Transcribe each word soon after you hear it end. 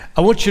I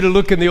want you to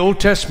look in the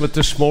Old Testament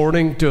this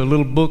morning to a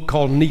little book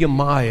called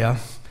Nehemiah.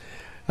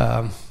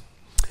 We're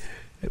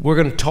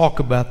going to talk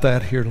about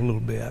that here in a little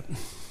bit.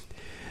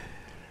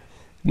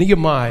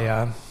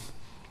 Nehemiah,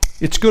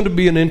 it's going to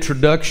be an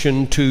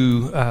introduction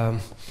to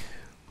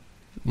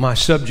my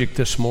subject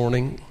this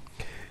morning.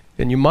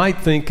 And you might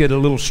think it a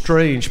little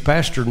strange,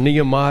 Pastor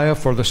Nehemiah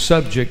for the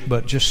subject,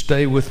 but just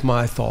stay with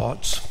my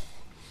thoughts.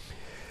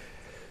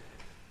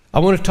 I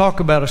want to talk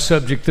about a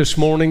subject this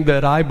morning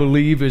that I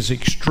believe is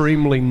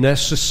extremely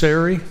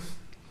necessary.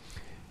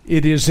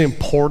 It is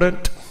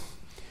important.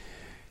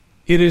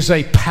 It is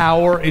a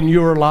power in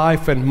your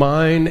life and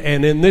mine,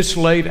 and in this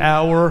late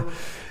hour,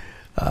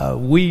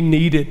 we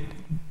need it.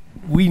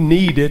 We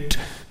need it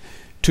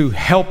to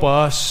help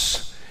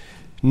us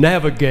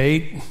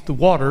navigate the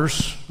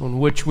waters on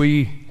which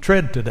we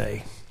tread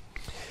today.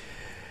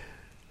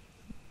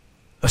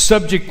 A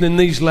subject in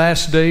these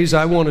last days,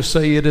 I want to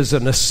say it is a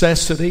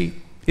necessity.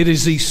 It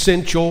is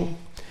essential,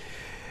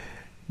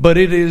 but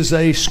it is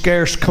a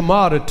scarce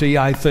commodity,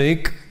 I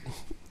think,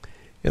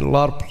 in a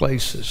lot of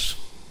places.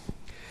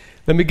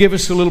 Let me give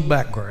us a little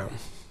background.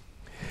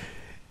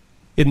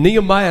 In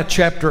Nehemiah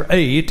chapter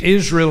 8,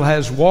 Israel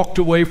has walked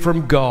away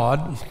from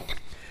God,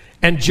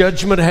 and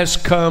judgment has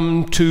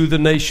come to the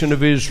nation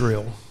of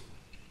Israel.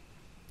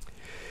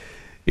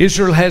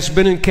 Israel has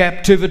been in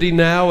captivity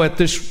now at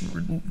this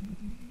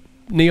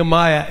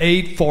Nehemiah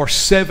 8 for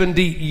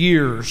 70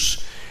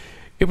 years.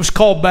 It was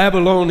called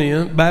Babylon,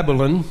 and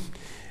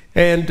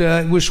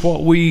it was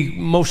what we,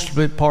 most of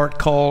it part,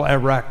 call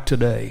Iraq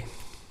today.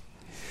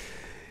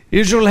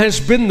 Israel has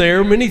been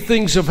there. Many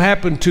things have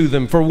happened to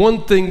them. For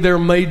one thing, their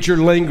major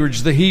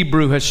language, the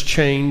Hebrew, has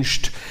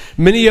changed.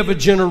 Many of a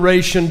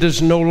generation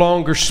does no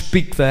longer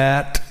speak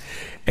that,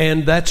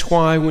 and that's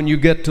why when you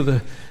get to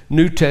the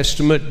New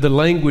Testament, the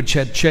language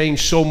had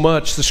changed so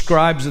much. The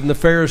scribes and the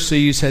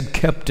Pharisees had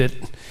kept it.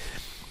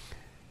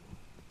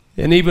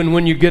 And even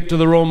when you get to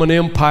the Roman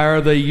Empire,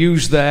 they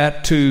use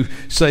that to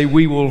say,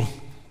 we will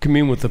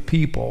commune with the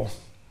people.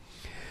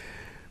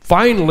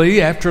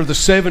 Finally, after the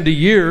 70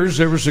 years,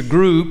 there was a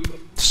group,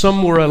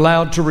 some were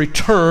allowed to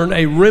return,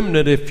 a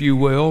remnant, if you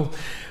will,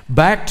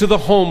 back to the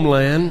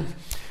homeland.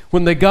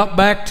 When they got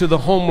back to the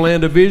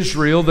homeland of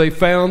Israel, they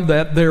found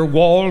that their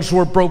walls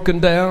were broken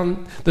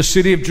down. The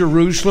city of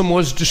Jerusalem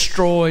was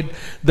destroyed.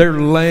 Their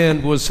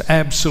land was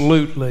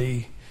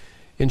absolutely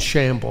in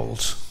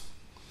shambles.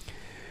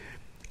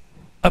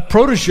 A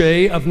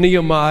protege of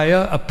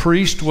Nehemiah, a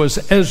priest,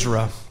 was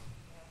Ezra.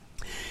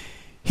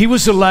 He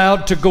was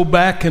allowed to go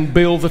back and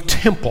build the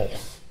temple.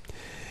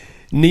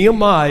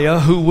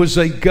 Nehemiah, who was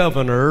a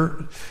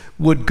governor,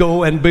 would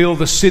go and build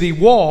the city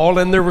wall,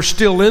 and there were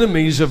still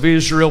enemies of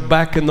Israel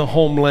back in the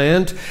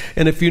homeland.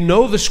 And if you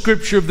know the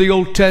scripture of the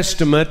Old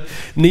Testament,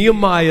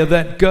 Nehemiah,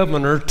 that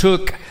governor,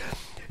 took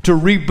to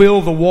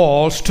rebuild the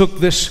walls, took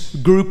this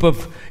group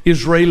of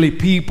Israeli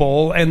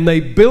people, and they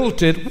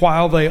built it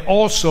while they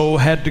also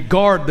had to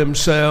guard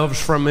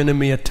themselves from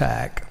enemy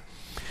attack.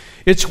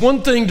 It's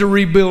one thing to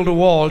rebuild a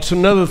wall, it's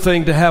another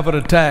thing to have an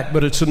attack,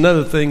 but it's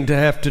another thing to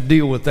have to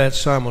deal with that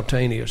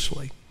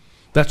simultaneously.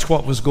 That's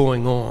what was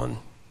going on.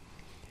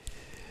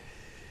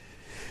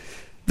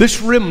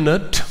 This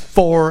remnant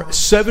for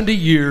 70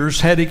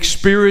 years had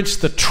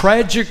experienced the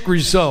tragic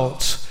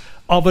results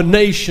of a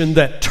nation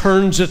that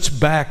turns its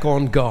back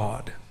on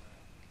God.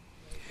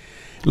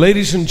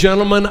 Ladies and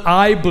gentlemen,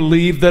 I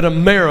believe that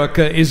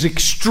America is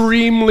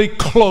extremely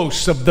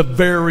close of the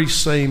very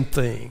same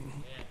thing.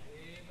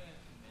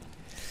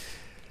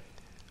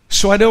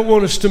 So I don't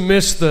want us to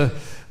miss the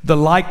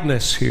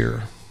likeness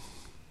here.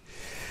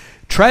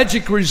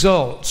 Tragic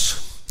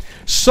results.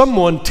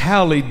 Someone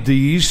tallied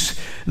these.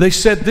 They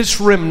said this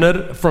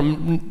remnant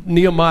from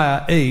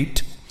Nehemiah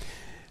 8,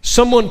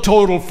 someone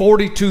totaled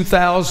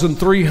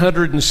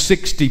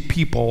 42,360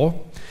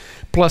 people,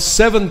 plus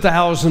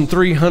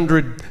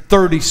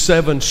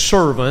 7,337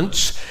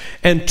 servants,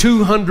 and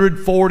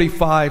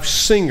 245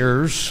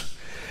 singers,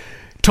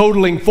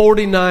 totaling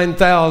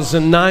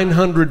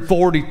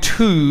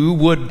 49,942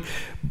 would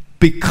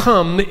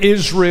become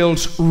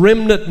Israel's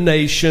remnant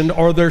nation,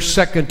 or their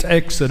second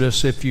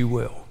Exodus, if you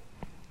will.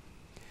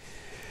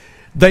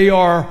 They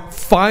are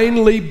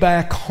finally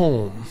back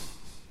home.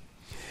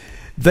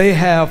 They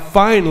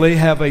finally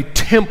have a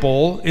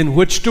temple in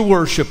which to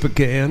worship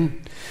again.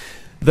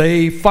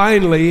 They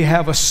finally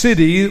have a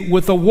city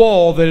with a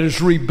wall that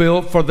is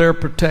rebuilt for their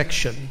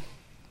protection.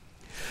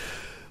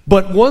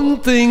 But one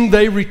thing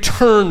they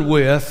return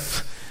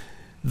with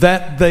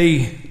that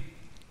they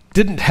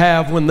didn't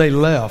have when they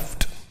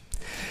left.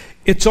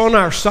 It's on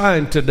our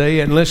sign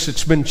today, unless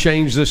it's been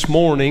changed this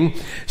morning.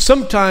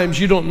 Sometimes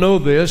you don't know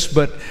this,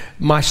 but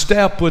my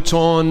staff puts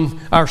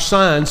on our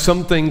sign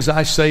some things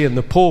I say in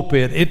the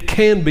pulpit. It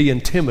can be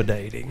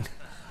intimidating.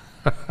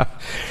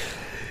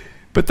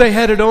 But they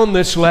had it on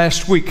this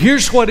last week.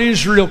 Here's what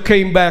Israel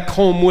came back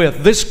home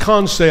with, this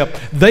concept.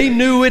 They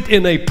knew it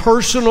in a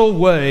personal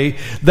way,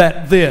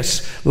 that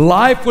this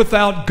life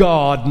without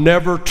God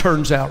never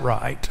turns out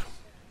right.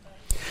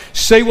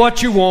 say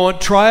what you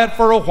want, try it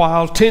for a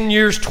while, 10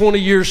 years, 20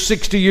 years,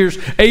 60 years,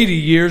 80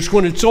 years.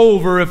 When it's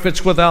over, if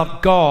it's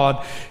without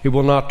God, it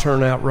will not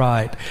turn out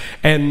right.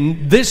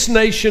 And this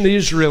nation,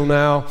 Israel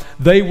now,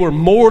 they were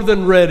more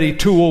than ready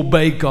to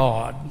obey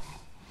God.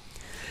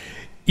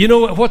 You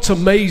know, what's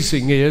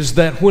amazing is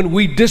that when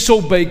we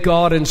disobey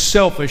God in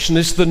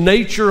selfishness, the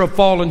nature of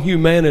fallen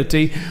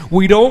humanity,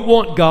 we don't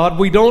want God,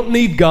 we don't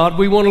need God,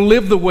 we want to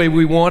live the way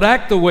we want,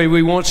 act the way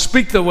we want,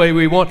 speak the way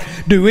we want,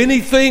 do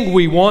anything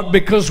we want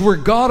because we're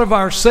God of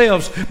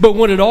ourselves. But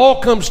when it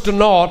all comes to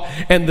naught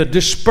and the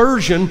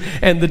dispersion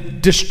and the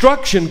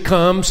destruction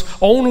comes,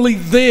 only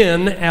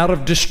then out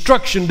of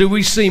destruction do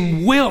we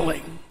seem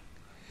willing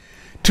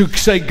to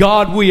say,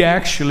 God, we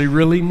actually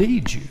really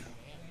need you.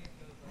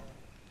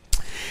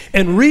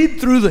 And read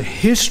through the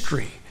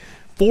history,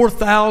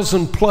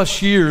 4,000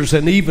 plus years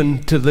and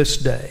even to this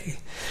day.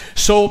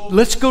 So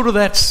let's go to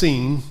that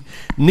scene.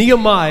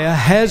 Nehemiah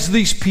has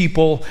these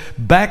people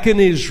back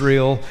in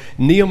Israel.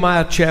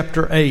 Nehemiah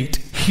chapter 8.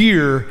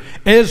 Here,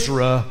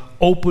 Ezra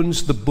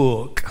opens the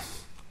book.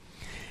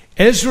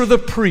 Ezra the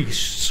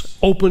priest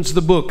opens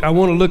the book. I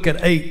want to look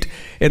at 8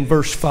 and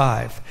verse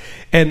 5.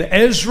 And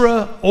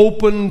Ezra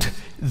opened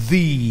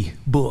the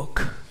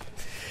book.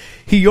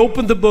 He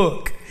opened the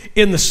book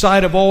in the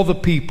sight of all the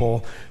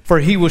people, for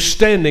he was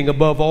standing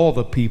above all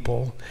the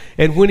people.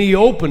 And when he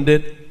opened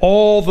it,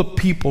 all the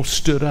people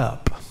stood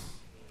up.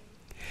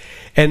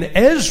 And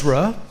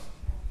Ezra,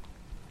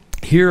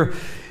 here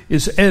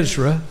is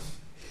Ezra,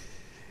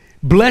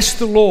 blessed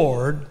the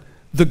Lord,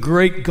 the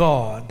great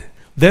God.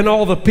 Then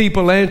all the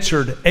people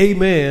answered,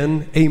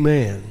 Amen,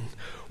 Amen,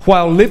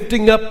 while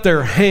lifting up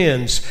their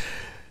hands.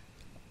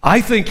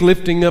 I think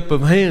lifting up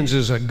of hands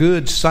is a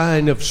good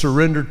sign of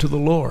surrender to the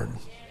Lord.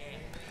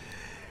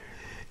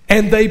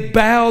 And they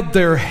bowed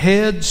their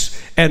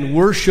heads and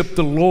worshiped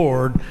the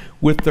Lord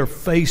with their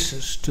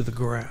faces to the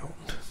ground.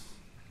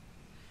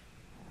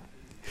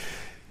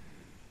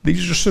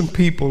 These are some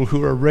people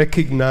who are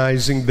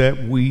recognizing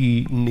that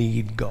we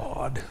need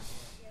God.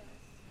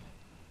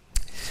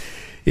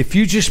 If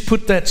you just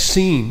put that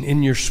scene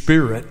in your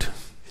spirit,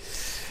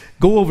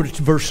 go over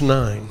to verse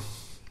 9.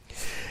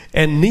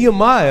 And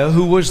Nehemiah,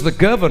 who was the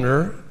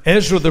governor,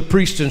 Ezra the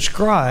priest and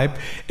scribe,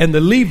 and the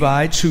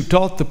Levites who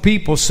taught the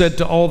people, said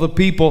to all the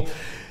people,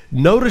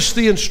 notice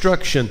the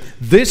instruction,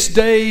 this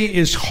day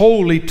is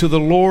holy to the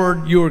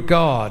Lord your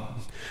God.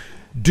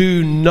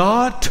 Do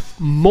not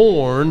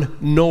mourn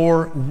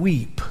nor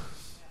weep.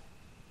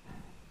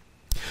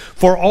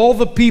 For all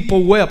the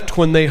people wept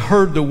when they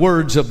heard the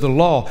words of the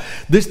law.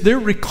 They're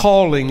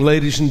recalling,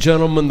 ladies and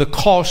gentlemen, the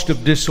cost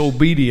of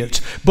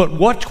disobedience. But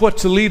watch what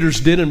the leaders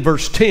did in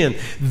verse 10.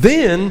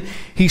 Then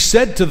he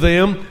said to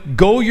them,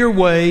 go your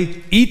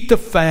way, eat the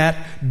fat,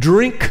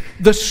 drink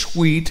the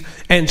sweet,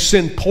 and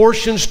send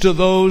portions to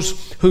those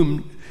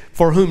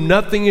for whom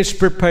nothing is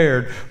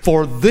prepared.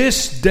 For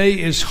this day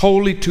is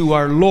holy to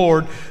our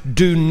Lord.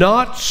 Do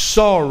not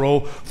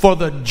sorrow, for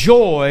the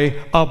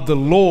joy of the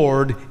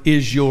Lord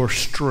is your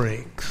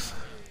strength.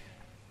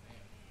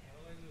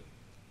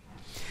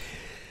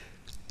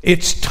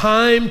 It's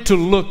time to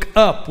look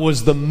up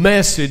was the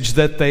message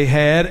that they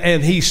had,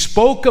 and he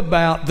spoke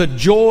about the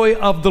joy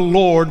of the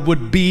Lord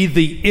would be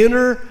the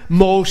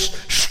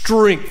innermost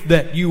strength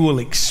that you will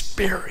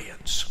experience.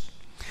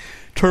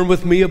 Turn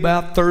with me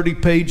about 30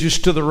 pages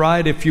to the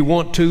right if you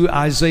want to,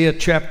 Isaiah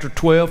chapter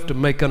 12, to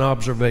make an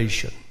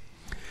observation.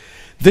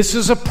 This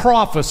is a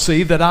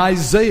prophecy that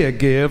Isaiah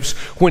gives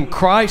when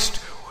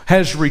Christ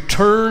has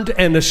returned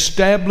and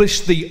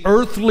established the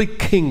earthly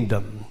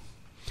kingdom.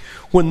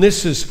 When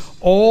this is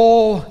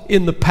all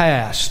in the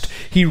past,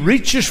 he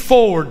reaches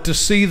forward to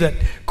see that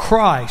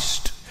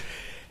Christ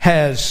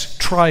has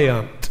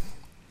triumphed.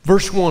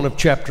 Verse 1 of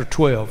chapter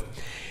 12.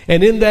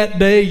 And in that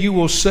day you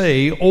will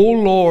say, O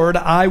Lord,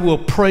 I will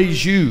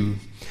praise you.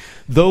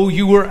 Though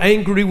you were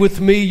angry with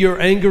me, your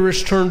anger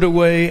is turned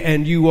away,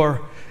 and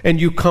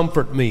you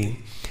comfort me.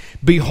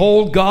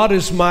 Behold, God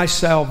is my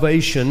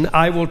salvation.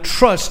 I will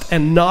trust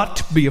and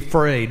not be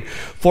afraid.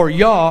 For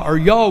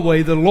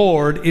Yahweh the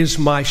Lord is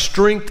my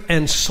strength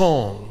and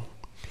song.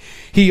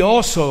 He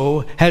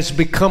also has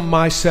become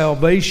my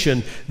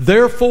salvation.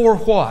 Therefore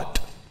what?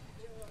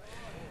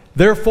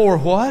 Therefore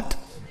what?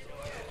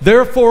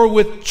 Therefore,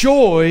 with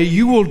joy,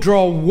 you will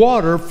draw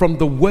water from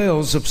the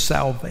wells of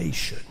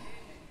salvation.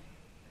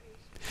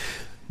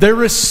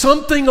 There is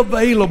something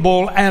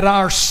available at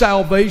our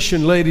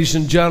salvation, ladies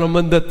and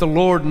gentlemen, that the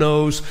Lord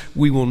knows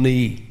we will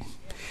need.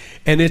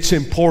 And it's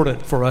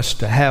important for us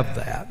to have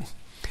that.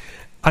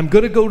 I'm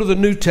going to go to the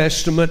New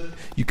Testament.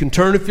 You can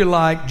turn if you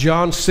like,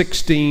 John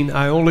 16.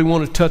 I only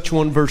want to touch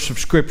one verse of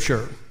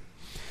Scripture.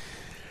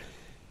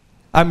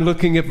 I'm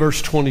looking at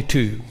verse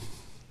 22.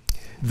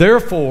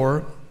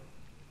 Therefore,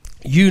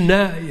 you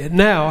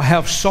now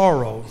have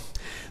sorrow.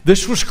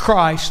 This was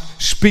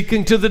Christ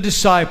speaking to the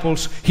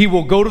disciples. He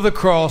will go to the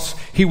cross.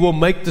 He will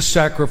make the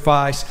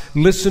sacrifice.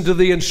 Listen to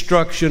the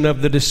instruction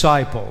of the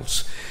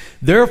disciples.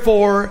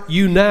 Therefore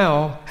you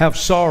now have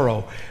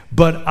sorrow,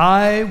 but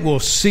I will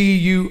see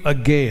you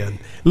again.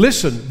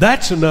 Listen,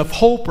 that's enough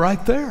hope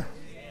right there.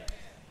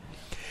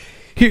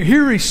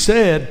 Here he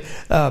said,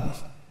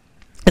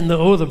 in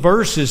the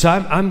verses,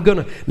 I'm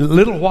going to, a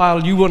little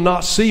while you will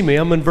not see me.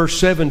 I'm in verse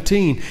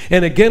 17.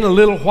 And again, a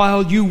little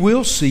while you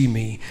will see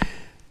me.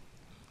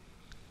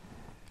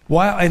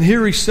 Wow. And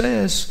here he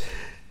says,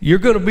 you're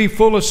going to be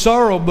full of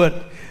sorrow,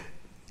 but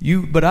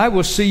I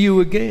will see you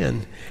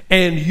again.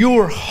 And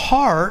your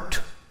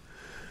heart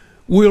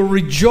will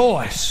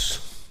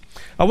rejoice.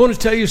 I want to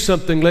tell you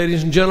something,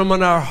 ladies and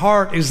gentlemen. Our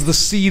heart is the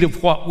seat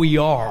of what we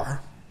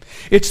are.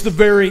 It's the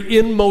very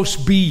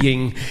inmost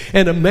being.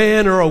 And a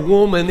man or a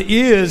woman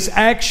is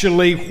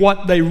actually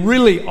what they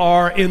really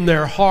are in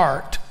their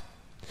heart.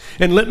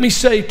 And let me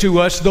say to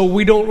us, though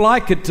we don't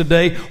like it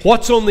today,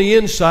 what's on the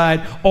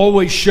inside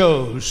always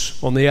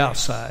shows on the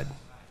outside.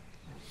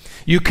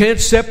 You can't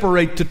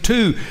separate the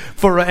two.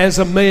 For as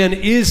a man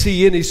is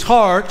he in his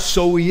heart,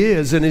 so he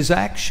is in his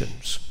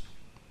actions.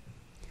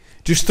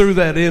 Just threw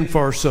that in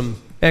for some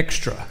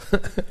extra.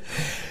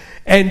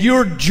 And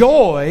your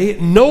joy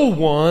no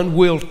one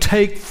will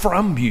take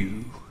from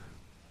you.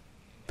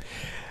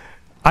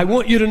 I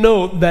want you to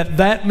know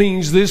that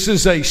means this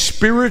is a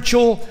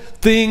spiritual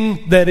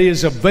thing that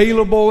is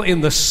available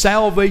in the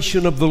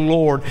salvation of the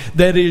Lord.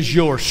 That is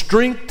your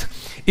strength.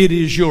 It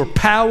is your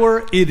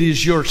power. It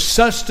is your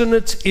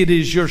sustenance. It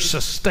is your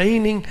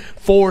sustaining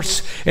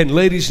force. And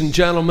ladies and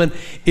gentlemen,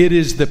 it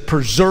is the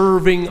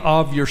preserving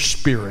of your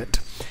spirit.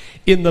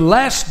 In the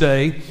last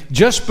day,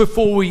 just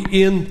before we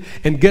end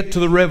and get to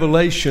the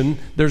Revelation,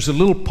 there's a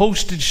little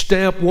postage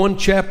stamp, one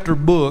chapter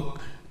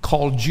book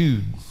called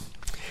Jude.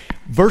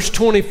 Verse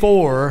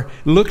 24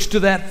 looks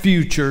to that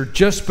future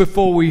just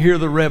before we hear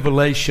the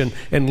revelation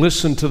and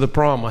listen to the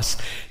promise.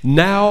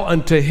 Now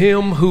unto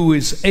him who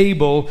is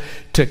able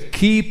to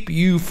keep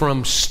you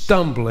from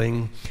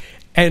stumbling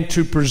and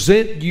to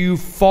present you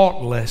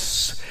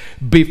faultless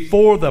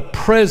before the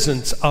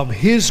presence of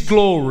his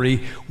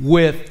glory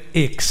with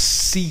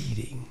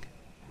exceeding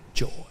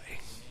joy.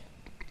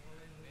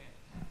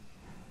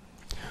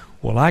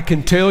 Well, I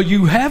can tell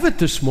you have it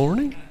this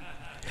morning.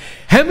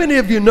 How many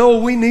of you know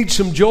we need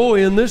some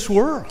joy in this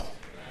world?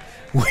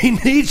 We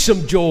need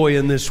some joy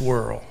in this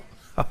world.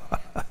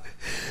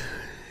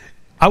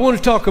 I want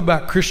to talk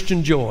about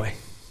Christian joy.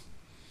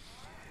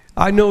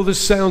 I know this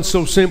sounds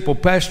so simple.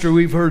 Pastor,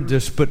 we've heard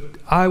this, but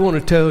I want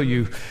to tell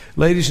you,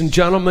 ladies and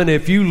gentlemen,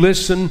 if you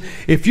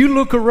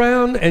look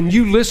around and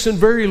you listen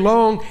very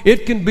long,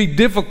 it can be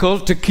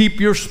difficult to keep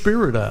your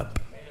spirit up.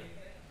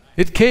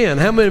 It can.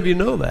 How many of you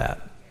know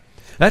that?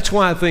 That's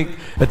why I think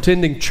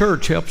attending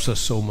church helps us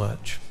so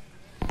much.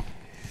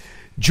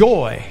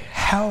 Joy,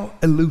 how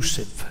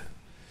elusive,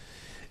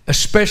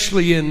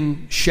 especially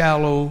in a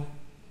shallow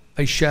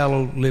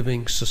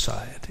living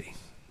society.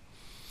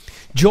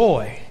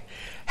 Joy,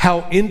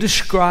 how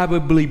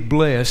indescribably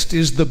blessed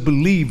is the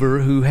believer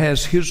who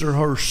has his or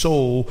her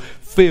soul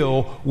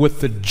filled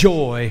with the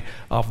joy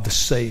of the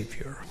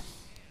Savior.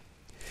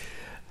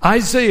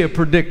 Isaiah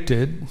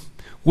predicted,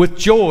 with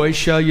joy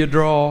shall you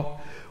draw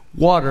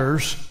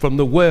waters from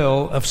the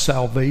well of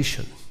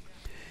salvation.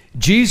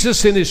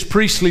 Jesus in his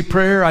priestly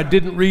prayer, I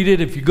didn't read it.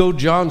 If you go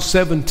John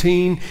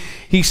 17,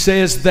 he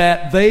says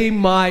that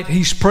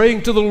he's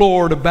praying to the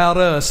Lord about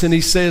us, and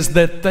he says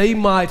that they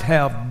might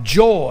have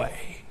joy.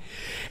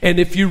 And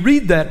if you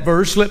read that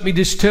verse, let me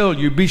just tell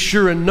you, be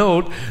sure and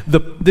note,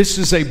 this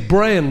is a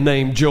brand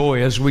name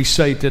joy, as we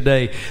say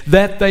today,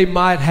 that they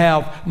might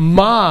have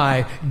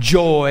my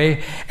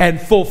joy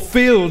and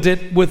fulfilled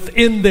it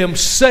within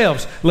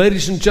themselves.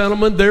 Ladies and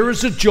gentlemen, there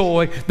is a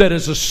joy that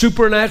is a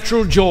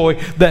supernatural joy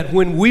that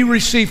when we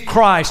receive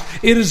Christ,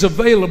 it is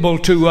available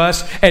to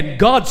us, and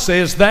God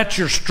says that's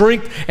your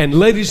strength. And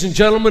ladies and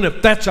gentlemen,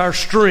 if that's our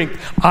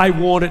strength, I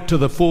want it to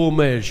the full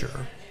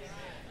measure.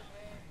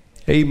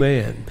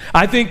 Amen.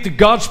 I think that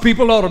God's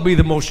people ought to be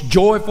the most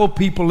joyful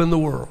people in the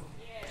world.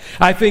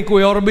 I think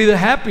we ought to be the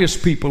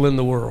happiest people in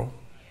the world.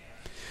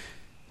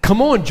 Come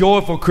on,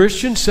 joyful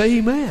Christians, say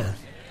amen.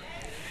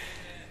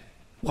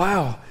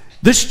 Wow.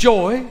 This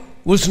joy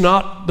was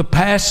not the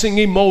passing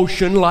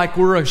emotion like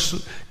we're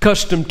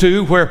accustomed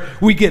to, where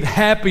we get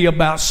happy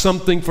about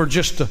something for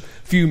just a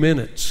few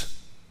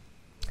minutes.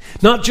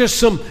 Not just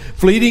some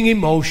fleeting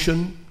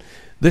emotion.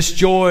 This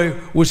joy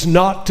was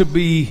not to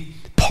be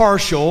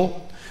partial,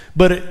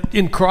 but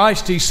in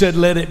Christ, he said,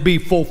 let it be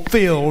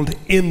fulfilled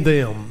in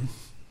them.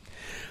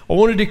 I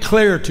want to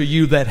declare to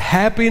you that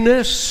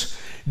happiness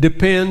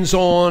depends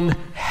on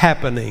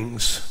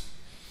happenings.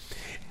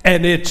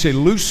 And it's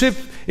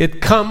elusive.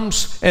 It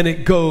comes and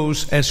it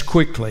goes as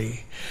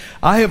quickly.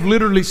 I have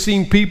literally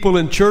seen people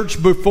in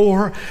church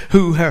before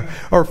who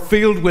are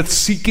filled with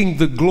seeking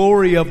the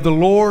glory of the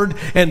Lord,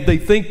 and they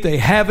think they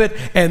have it,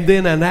 and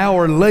then an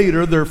hour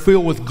later they're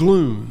filled with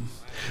gloom.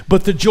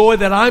 But the joy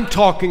that I'm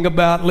talking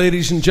about,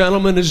 ladies and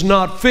gentlemen, is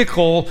not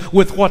fickle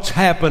with what's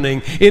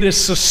happening. It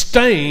is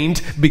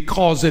sustained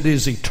because it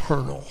is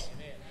eternal.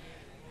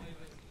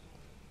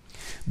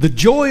 The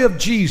joy of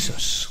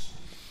Jesus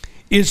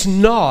is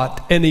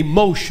not an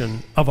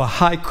emotion of a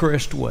high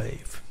crest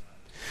wave.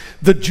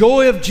 The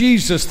joy of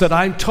Jesus that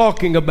I'm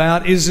talking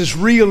about is as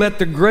real at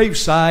the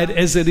graveside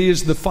as it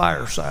is the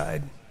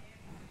fireside.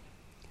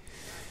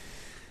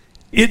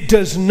 It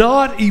does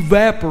not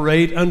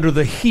evaporate under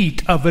the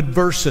heat of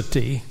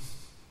adversity.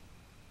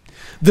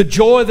 The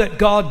joy that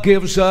God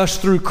gives us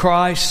through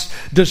Christ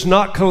does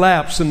not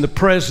collapse in the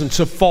presence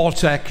of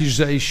false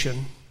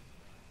accusation.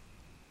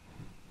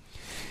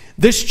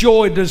 This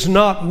joy does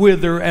not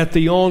wither at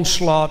the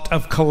onslaught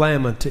of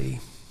calamity.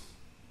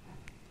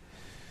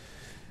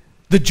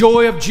 The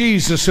joy of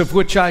Jesus, of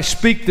which I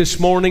speak this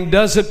morning,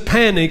 doesn't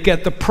panic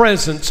at the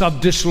presence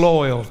of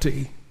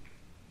disloyalty.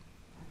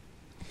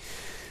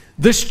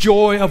 This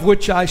joy of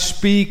which I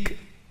speak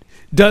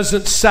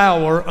doesn't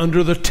sour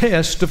under the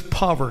test of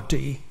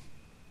poverty.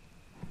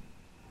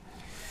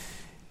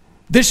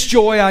 This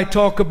joy I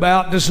talk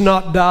about does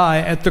not die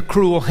at the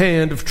cruel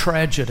hand of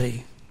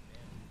tragedy.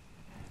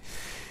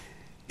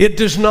 It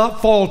does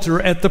not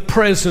falter at the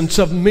presence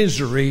of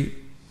misery.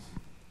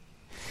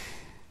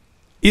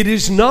 It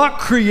is not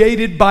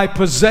created by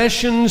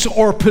possessions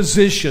or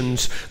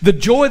positions. The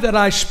joy that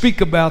I speak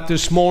about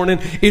this morning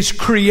is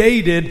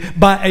created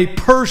by a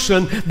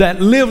person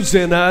that lives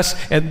in us,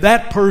 and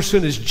that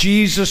person is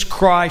Jesus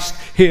Christ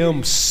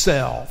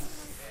Himself.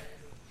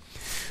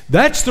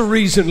 That's the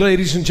reason,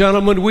 ladies and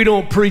gentlemen, we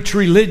don't preach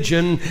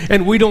religion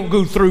and we don't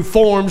go through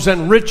forms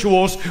and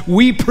rituals.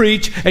 We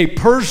preach a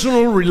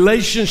personal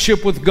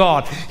relationship with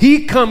God.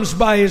 He comes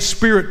by His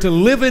Spirit to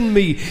live in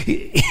me.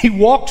 He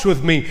walks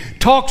with me,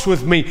 talks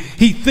with me.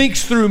 He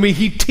thinks through me.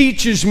 He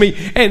teaches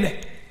me. And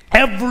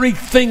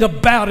everything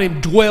about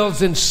Him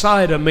dwells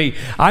inside of me.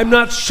 I'm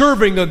not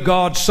serving a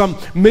God some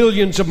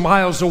millions of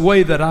miles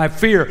away that I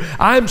fear.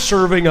 I'm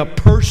serving a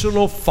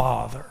personal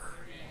Father.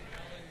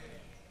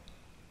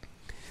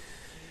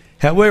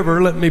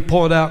 However, let me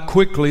point out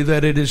quickly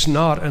that it is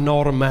not an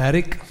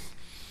automatic.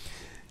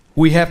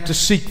 We have to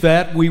seek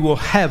that. We will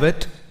have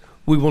it.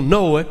 We will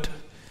know it.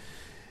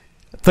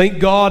 Thank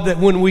God that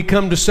when we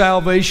come to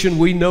salvation,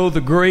 we know the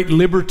great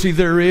liberty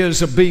there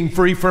is of being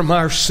free from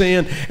our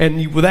sin,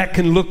 and that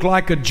can look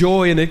like a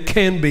joy, and it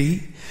can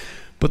be.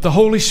 But the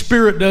Holy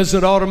Spirit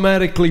doesn't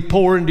automatically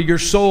pour into your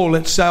soul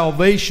at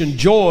salvation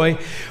joy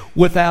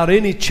without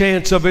any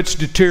chance of its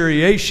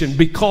deterioration,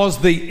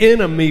 because the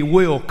enemy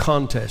will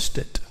contest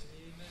it.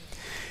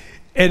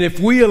 And if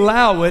we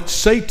allow it,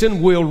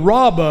 Satan will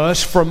rob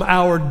us from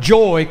our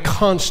joy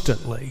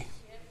constantly.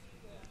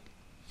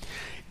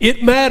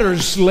 It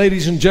matters,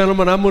 ladies and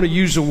gentlemen, I'm going to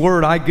use a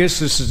word, I guess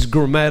this is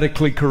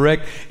grammatically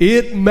correct.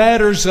 It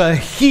matters a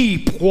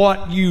heap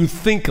what you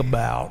think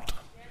about.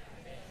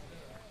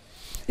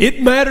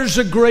 It matters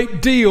a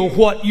great deal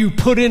what you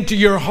put into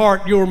your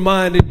heart, your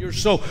mind, and your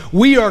soul.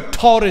 We are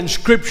taught in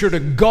Scripture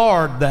to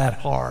guard that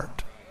heart.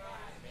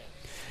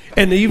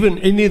 And even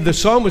the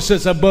psalmist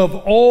says, above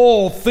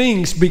all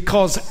things,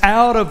 because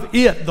out of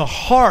it, the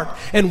heart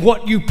and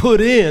what you put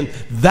in,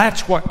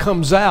 that's what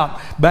comes out.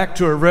 Back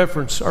to a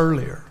reference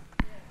earlier.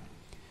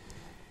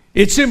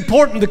 It's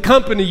important the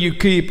company you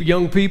keep,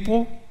 young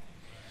people.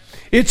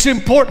 It's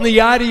important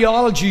the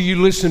ideology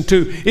you listen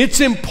to. It's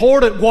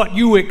important what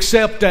you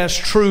accept as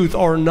truth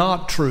or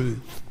not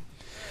truth.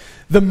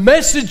 The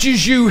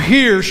messages you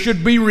hear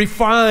should be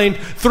refined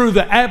through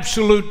the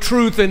absolute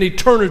truth and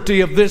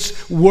eternity of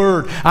this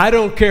Word. I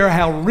don't care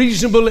how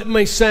reasonable it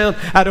may sound.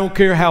 I don't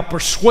care how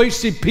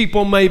persuasive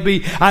people may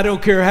be. I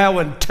don't care how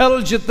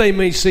intelligent they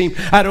may seem.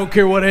 I don't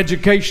care what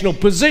educational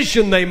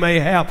position they may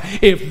have.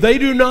 If they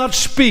do not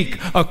speak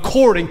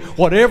according,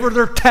 whatever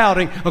they're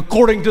touting,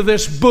 according to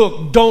this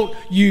book, don't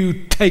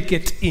you take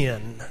it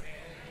in.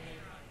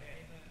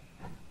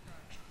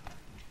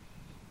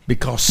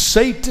 Because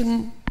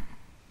Satan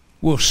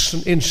will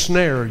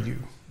ensnare you.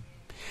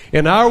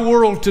 And our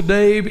world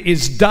today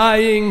is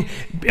dying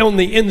on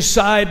the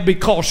inside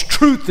because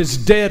truth is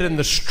dead in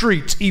the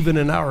streets, even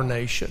in our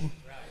nation.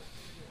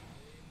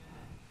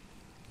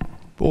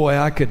 Boy,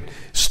 I could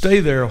stay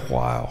there a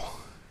while.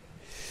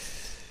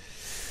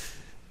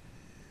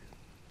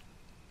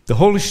 The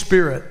Holy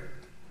Spirit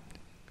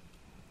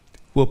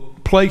will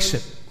place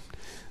it.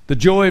 The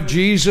joy of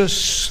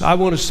Jesus, I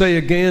want to say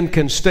again,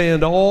 can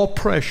stand all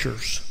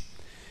pressures.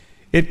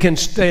 It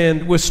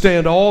can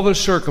withstand all the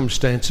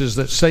circumstances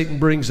that Satan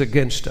brings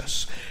against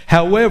us.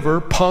 However,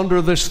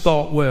 ponder this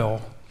thought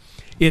well.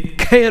 It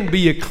can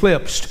be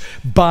eclipsed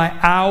by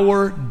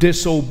our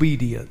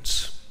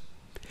disobedience.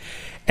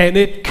 And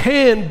it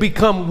can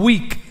become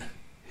weak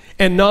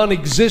and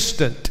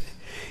non-existent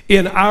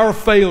in our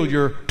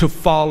failure to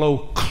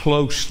follow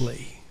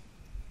closely.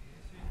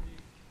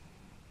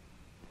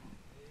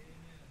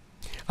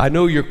 I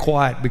know you're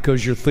quiet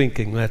because you're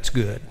thinking. That's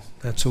good.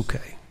 That's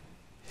okay.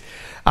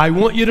 I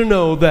want you to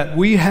know that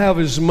we have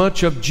as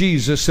much of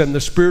Jesus and the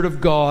Spirit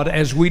of God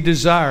as we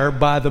desire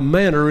by the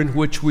manner in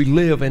which we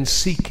live and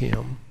seek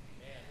Him.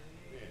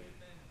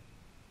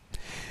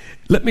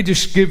 Let me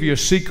just give you a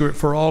secret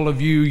for all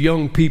of you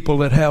young people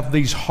that have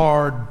these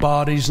hard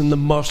bodies and the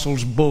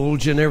muscles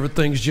bulge and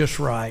everything's just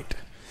right.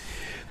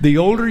 The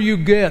older you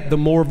get, the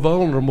more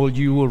vulnerable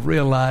you will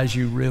realize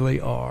you really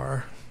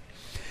are.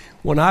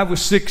 When I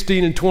was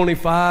 16 and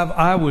 25,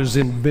 I was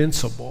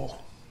invincible.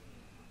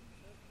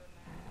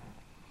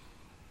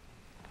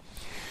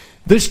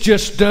 This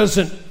just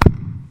doesn't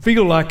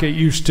feel like it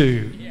used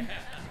to.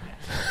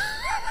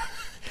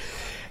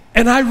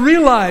 And I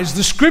realize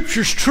the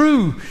Scripture's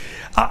true.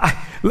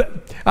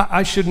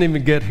 I shouldn't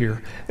even get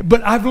here.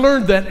 But I've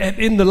learned that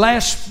in the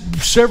last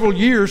several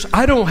years,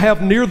 I don't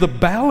have near the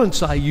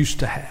balance I used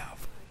to have.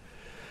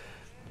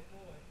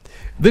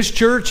 This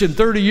church, in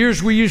 30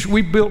 years,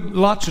 we built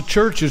lots of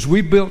churches. We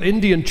built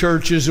Indian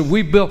churches, and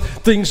we built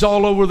things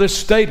all over this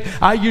state.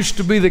 I used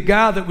to be the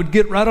guy that would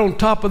get right on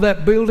top of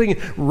that building,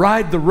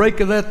 ride the rake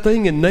of that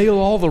thing, and nail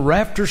all the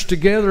rafters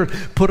together,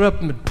 put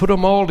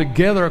them all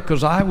together,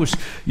 because I was,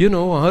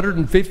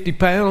 150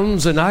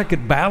 pounds, and I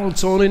could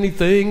balance on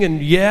anything,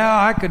 and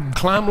I could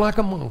climb like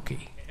a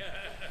monkey.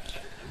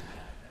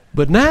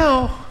 But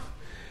now,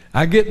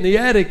 I get in the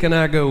attic, and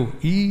I go,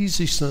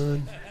 easy,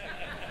 son.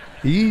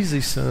 Easy,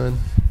 son.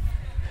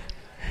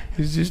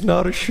 It's just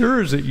not as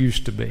sure as it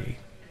used to be.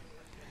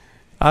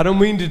 I don't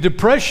mean to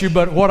depress you,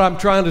 but what I'm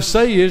trying to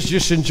say is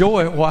just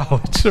enjoy it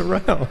while it's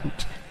around.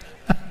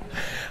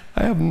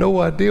 I have no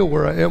idea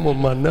where I am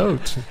on my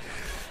notes.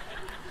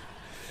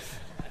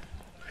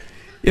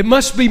 It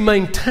must be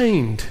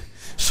maintained.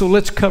 So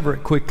let's cover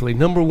it quickly.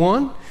 Number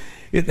one,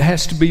 it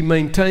has to be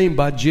maintained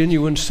by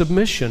genuine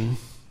submission.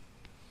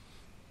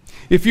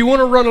 If you want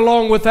to run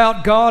along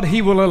without God,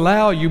 He will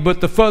allow you, but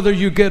the further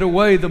you get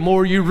away, the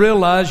more you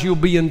realize you'll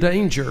be in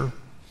danger.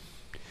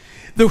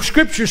 The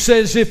Scripture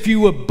says, if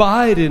you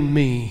abide in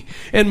me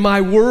and my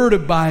word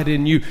abide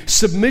in you,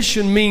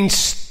 submission means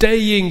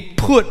staying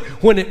put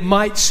when it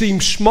might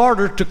seem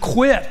smarter to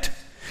quit.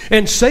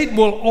 And Satan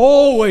will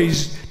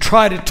always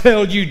try to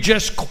tell you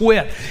just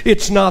quit.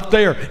 It's not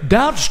there.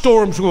 Doubt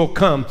storms will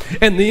come,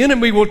 and the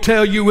enemy will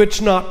tell you it's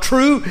not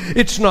true.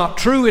 It's not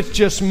true. It's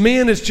just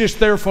men. It's just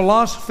their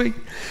philosophy.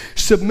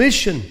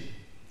 Submission,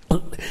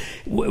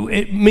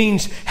 it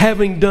means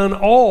having done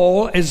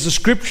all, as the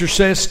Scripture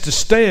says, to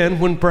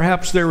stand when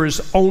perhaps there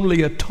is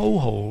only a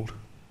toehold.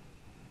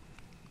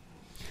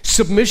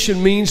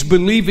 Submission means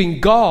believing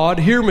God.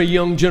 Hear me,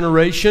 young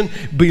generation.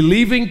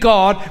 Believing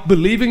God,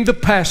 believing the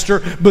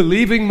pastor,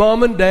 believing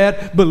mom and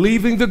dad,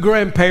 believing the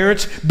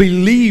grandparents,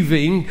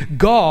 believing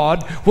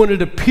God when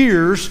it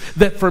appears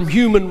that from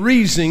human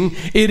reasoning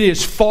it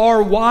is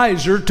far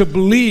wiser to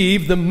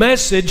believe the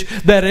message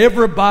that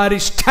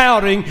everybody's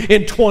touting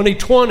in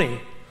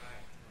 2020.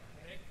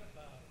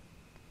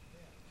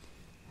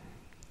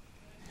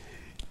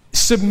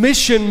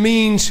 Submission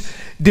means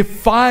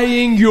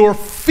defying your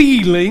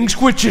feelings,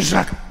 which is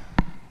a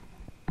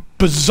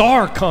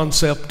bizarre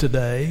concept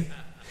today.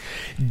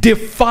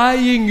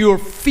 Defying your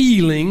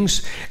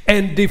feelings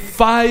and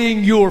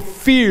defying your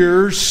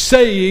fears,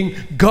 saying,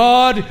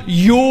 God,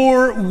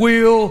 your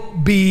will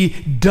be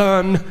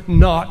done,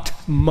 not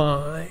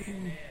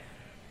mine.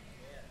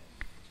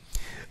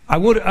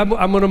 I'm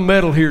going to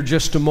meddle here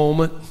just a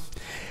moment.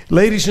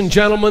 Ladies and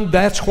gentlemen,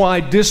 that's why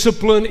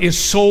discipline is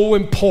so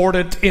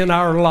important in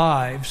our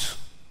lives.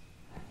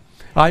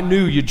 I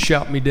knew you'd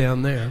shout me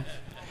down there.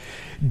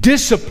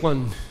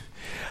 Discipline.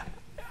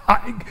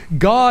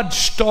 God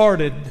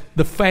started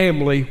the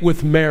family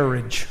with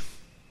marriage.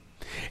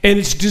 And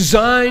it's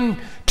designed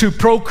to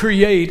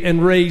procreate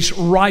and raise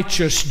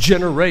righteous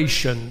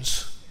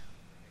generations.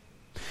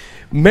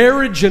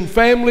 Marriage and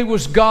family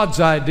was God's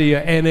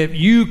idea, and if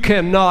you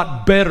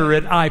cannot better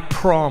it, I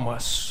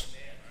promise.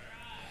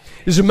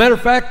 As a matter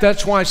of fact,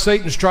 that's why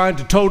Satan's trying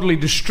to totally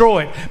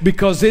destroy it,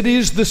 because it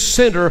is the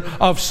center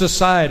of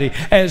society.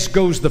 As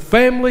goes the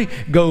family,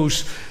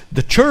 goes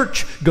the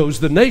church,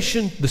 goes the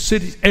nation, the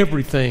city,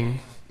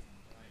 everything.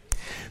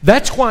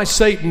 That's why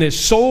Satan is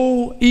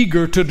so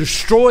eager to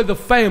destroy the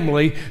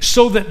family,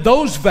 so that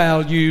those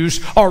values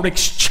are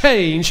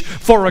exchanged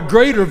for a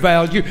greater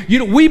value.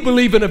 We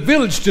believe in a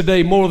village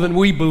today more than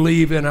we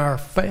believe in our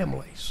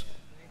families.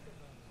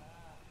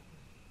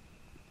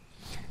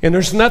 And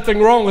there's nothing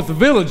wrong with the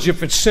village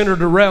if it's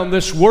centered around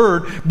this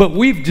word, but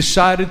we've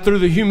decided through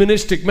the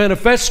Humanistic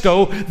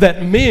Manifesto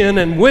that men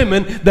and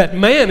women, that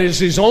man is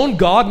his own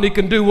God and he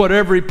can do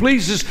whatever he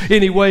pleases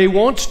any way he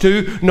wants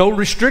to. No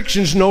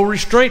restrictions, no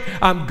restraint.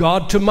 I'm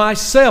God to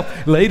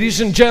myself. Ladies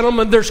and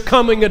gentlemen, there's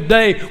coming a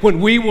day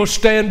when we will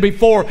stand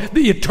before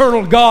the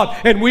eternal God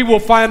and we will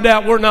find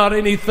out we're not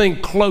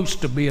anything close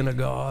to being a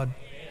God.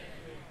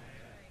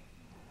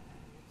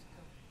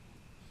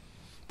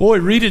 Boy,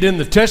 read it in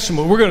the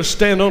Testament. We're going to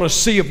stand on a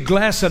sea of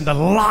glass, and the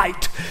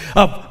light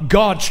of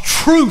God's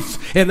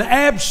truth and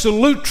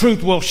absolute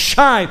truth will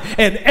shine.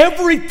 And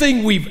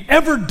everything we've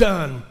ever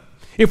done,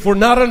 if we're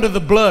not under the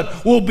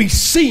blood, will be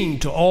seen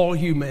to all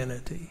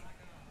humanity.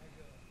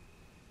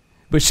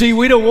 But see,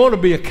 we don't want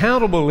to be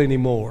accountable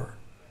anymore.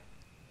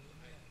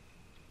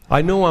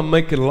 I know I'm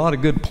making a lot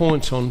of good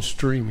points on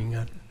streaming.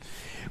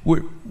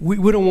 We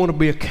don't want to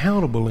be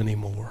accountable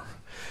anymore.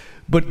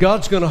 But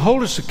God's going to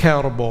hold us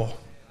accountable.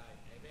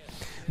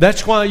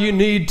 That's why you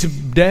need to,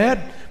 Dad,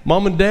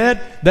 Mom and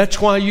Dad,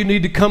 that's why you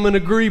need to come in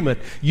agreement.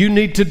 You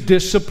need to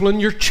discipline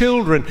your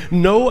children.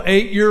 No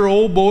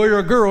 8-year-old boy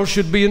or girl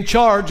should be in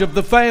charge of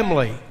the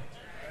family.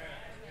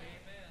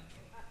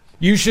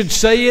 You should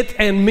say it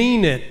and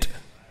mean it.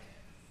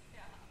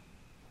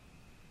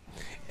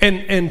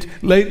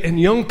 And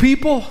young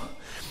people,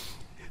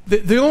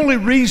 the only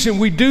reason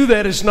we do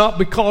that is not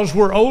because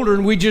we're older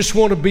and we just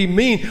want to be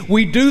mean.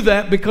 We do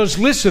that because,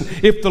 listen,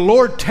 if the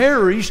Lord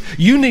tarries,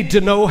 you need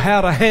to know how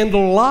to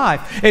handle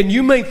life. And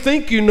you may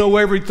think you know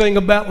everything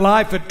about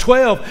life at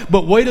 12,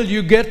 but wait till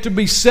you get to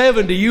be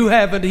 70, you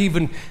haven't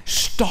even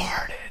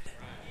started.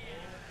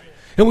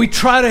 And we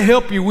try to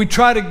help you. We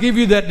try to give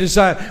you that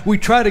desire. We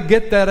try to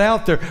get that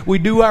out there. We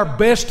do our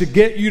best to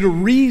get you to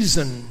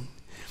reason.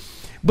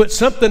 But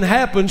something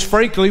happens,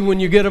 frankly, when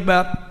you get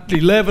about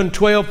 11,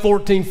 12,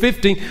 14,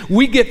 15.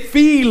 We get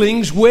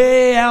feelings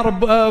way out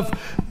above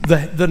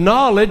the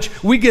knowledge.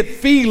 We get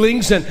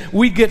feelings and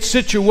we get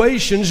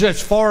situations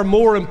that's far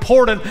more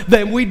important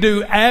than we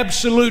do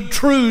absolute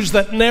truths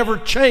that never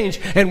change.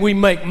 And we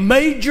make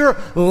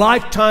major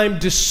lifetime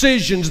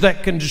decisions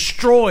that can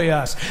destroy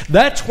us.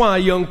 That's why,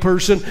 young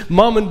person,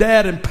 mom and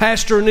dad and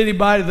pastor and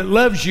anybody that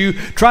loves you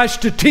tries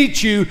to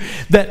teach you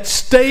that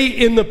stay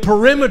in the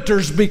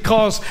perimeters,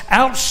 because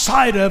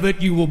outside of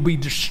it you will be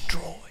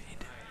destroyed.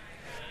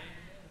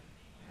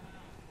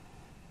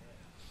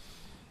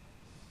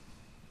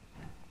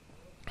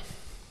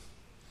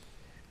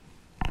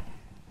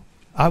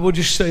 I will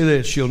just say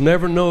this: you'll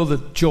never know the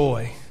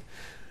joy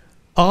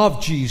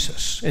of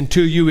Jesus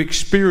until you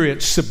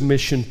experience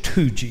submission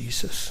to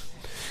Jesus.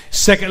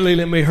 Secondly,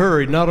 let me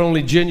hurry, not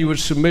only genuine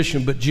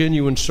submission, but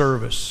genuine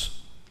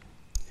service.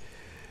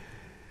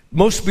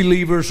 Most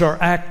believers are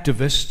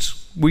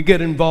activists. We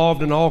get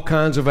involved in all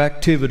kinds of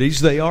activities.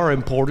 They are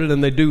important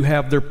and they do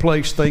have their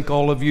place. Thank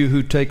all of you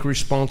who take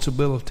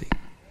responsibility.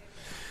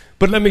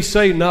 But let me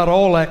say, not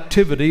all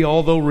activity,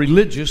 although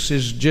religious,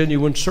 is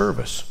genuine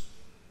service.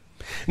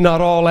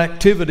 Not all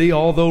activity,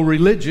 although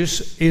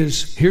religious,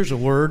 is, here's a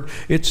word,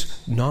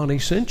 it's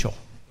non-essential.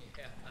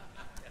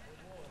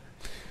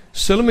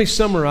 So let me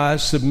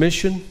summarize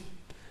submission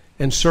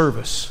and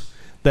service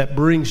that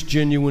brings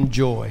genuine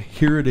joy.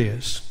 Here it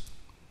is.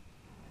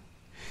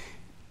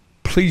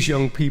 Please,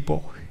 young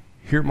people,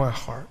 hear my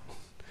heart.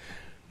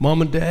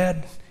 Mom and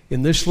Dad,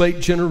 in this late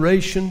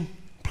generation,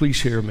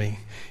 please hear me.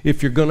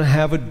 If you're going to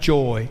have a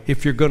joy,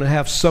 if you're going to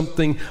have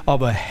something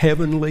of a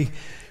heavenly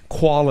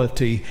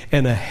quality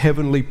and a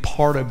heavenly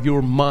part of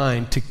your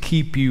mind to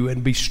keep you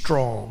and be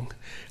strong,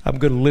 I'm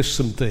going to list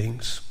some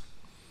things.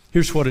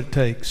 Here's what it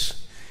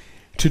takes: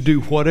 to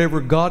do whatever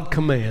God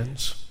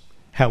commands,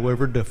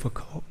 however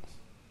difficult.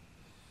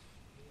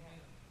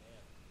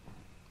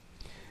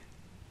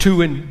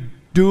 To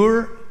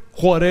endure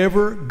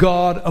whatever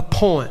God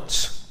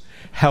appoints,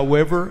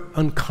 however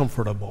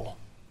uncomfortable.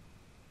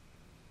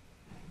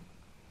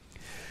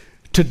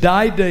 To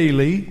die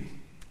daily,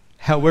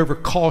 however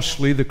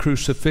costly the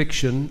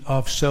crucifixion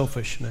of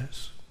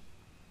selfishness.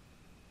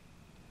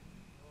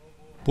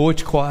 Boy,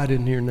 it's quiet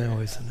in here now,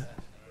 isn't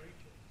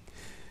it?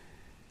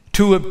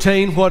 To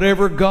obtain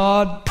whatever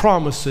God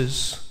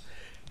promises,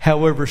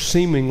 however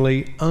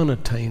seemingly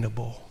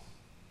unattainable.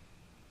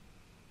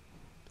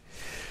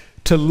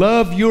 To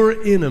love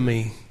your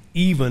enemy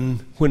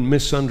even when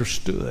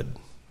misunderstood.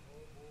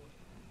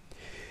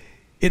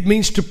 It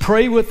means to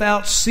pray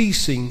without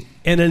ceasing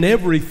and in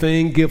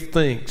everything give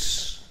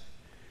thanks.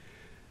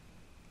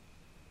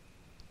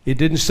 It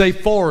didn't say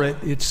for it,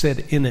 it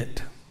said in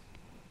it.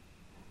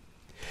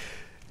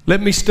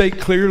 Let me state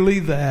clearly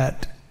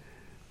that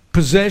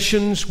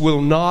possessions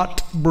will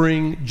not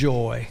bring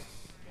joy.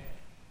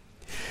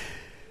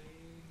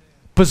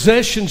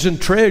 Possessions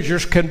and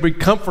treasures can be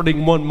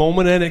comforting one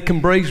moment, and it can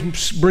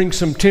bring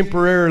some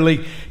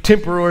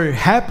temporary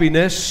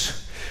happiness.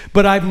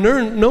 But I've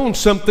known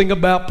something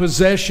about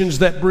possessions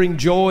that bring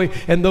joy,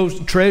 and those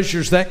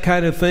treasures, that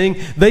kind of thing.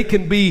 They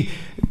can be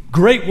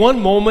great one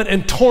moment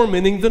and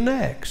tormenting the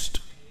next.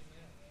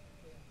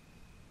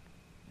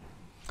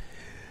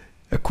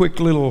 A quick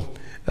little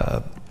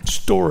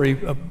story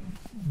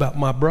about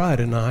my bride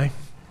and I.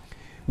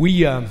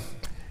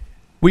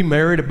 We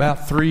married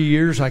about 3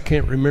 years. I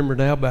can't remember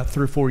now, about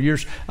 3 or 4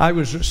 years.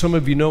 Some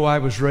of you know I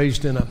was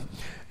raised out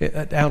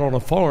on a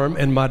farm,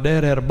 and my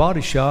dad had a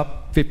body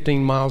shop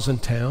 15 miles in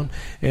town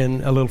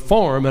and a little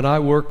farm, and I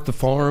worked the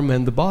farm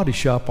and the body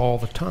shop all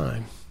the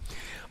time.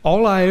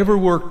 All I ever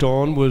worked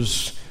on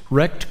was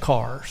wrecked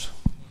cars.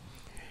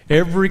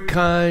 Every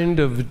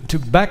kind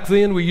of, back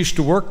then we used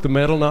to work the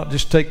metal, not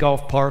just take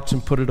off parts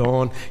and put it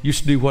on. Used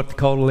to do what they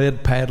call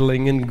lead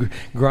paddling and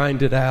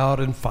grind it out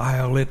and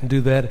file it and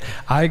do that.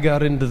 I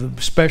got into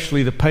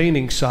especially the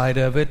painting side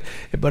of it,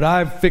 but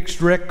I've fixed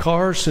wrecked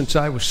cars since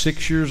I was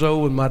 6 years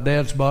old in my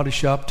dad's body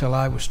shop till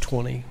I was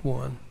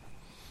 21.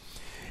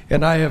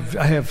 And I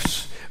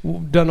have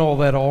done all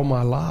that all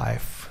my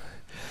life.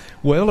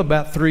 Well,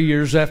 about 3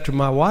 years after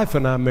my wife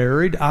and I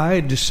married,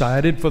 I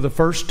decided for the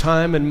first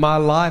time in my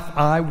life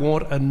I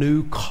want a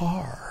new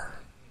car.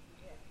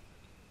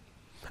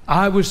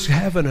 I was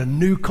having a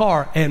new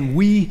car, and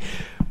we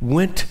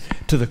went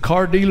to the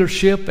car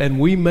dealership and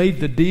we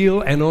made the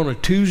deal, and on a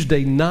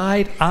Tuesday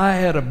night I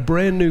had a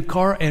brand new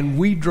car and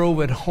we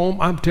drove it home.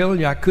 I'm telling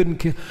you, I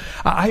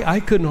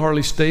couldn't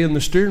hardly stay in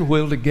the steering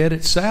wheel to get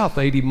it south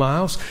 80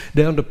 miles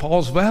down to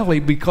Pauls Valley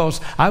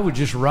because I was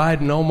just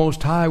riding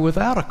almost high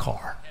without a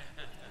car.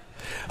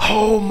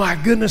 Oh my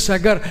goodness,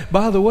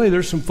 by the way,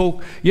 there's some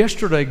folk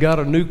yesterday got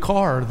a new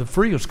car, the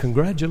Friels.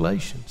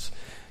 Congratulations,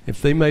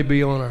 if they may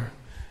be on our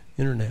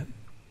internet.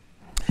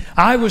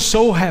 I was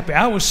so happy.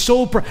 I was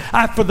so proud.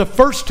 For the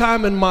first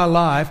time in my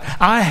life,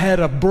 I had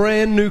a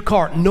brand new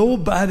car.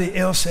 Nobody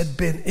else had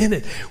been in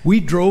it. We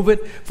drove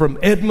it from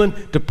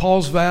Edmond to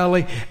Pauls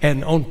Valley,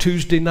 and on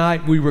Tuesday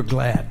night, we were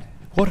glad.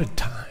 What a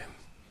time.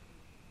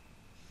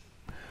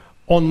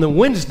 On the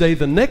Wednesday,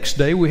 the next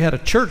day, we had a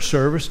church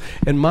service,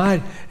 and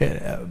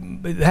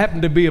it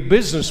happened to be a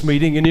business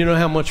meeting, and you know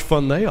how much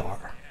fun they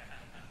are.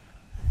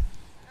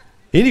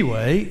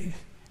 Anyway,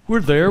 we're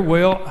there.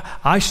 Well,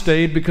 I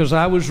stayed because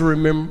I was a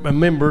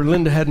member.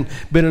 Linda hadn't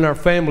been in our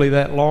family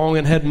that long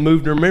and hadn't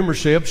moved her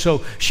membership,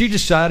 so she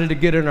decided to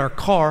get in our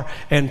car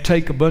and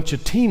take a bunch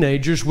of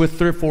teenagers with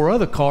 3 or 4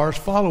 other cars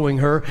following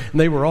her,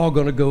 and they were all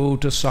going to go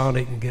to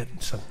Sonic and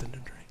get something to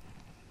drink.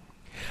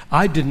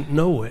 I didn't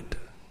know it.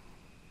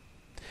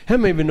 How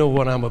many of you know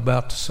what I'm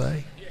about to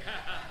say?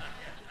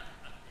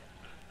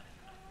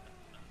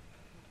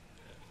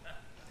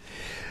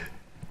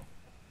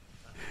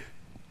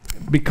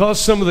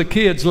 Because some of the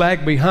kids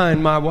lagged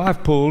behind, my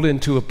wife pulled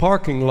into a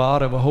parking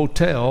lot of a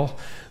hotel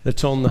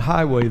that's on the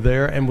highway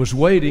there and was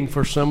waiting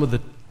for some of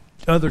the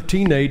other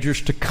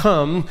teenagers to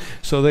come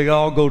so they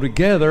all go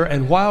together.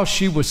 And while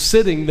she was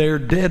sitting there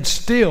dead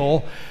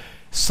still,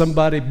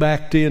 somebody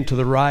backed into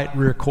the right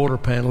rear quarter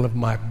panel of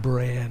my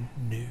brand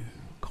new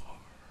car.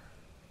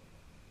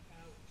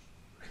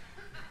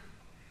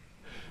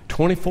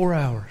 24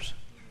 hours.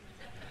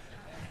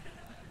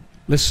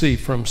 Let's see,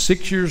 from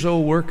 6 years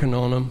old working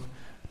on them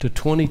to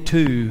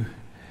 22,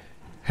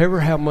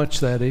 however how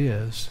much that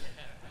is,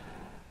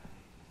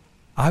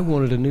 I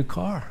wanted a new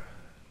car.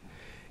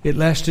 It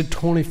lasted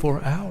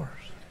 24 hours.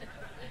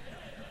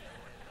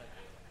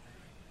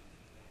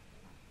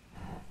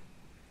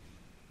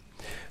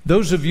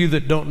 Those of you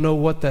that don't know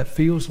what that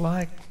feels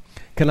like,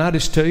 can I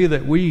just tell you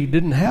that we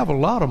didn't have a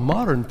lot of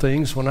modern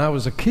things when I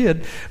was a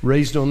kid,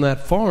 raised on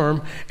that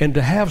farm, and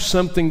to have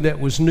something that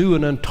was new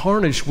and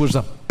untarnished was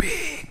a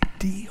big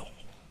deal.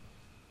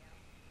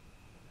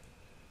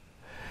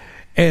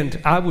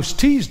 And I was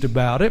teased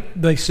about it.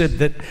 They said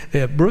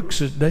that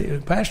Brooks,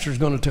 pastor's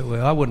going to tell,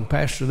 well, I wasn't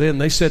pastor then.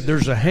 They said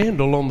there's a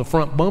handle on the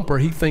front bumper.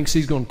 He thinks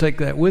he's going to take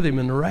that with him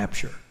in the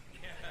rapture.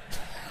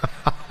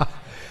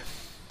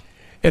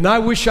 And I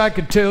wish I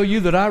could tell you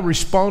that I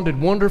responded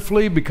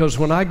wonderfully, because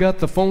when I got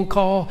the phone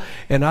call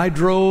and I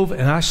drove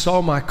and I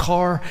saw my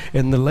car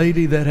and the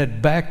lady that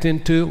had backed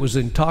into it was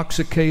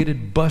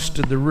intoxicated,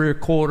 busted the rear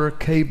quarter,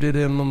 caved it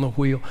in on the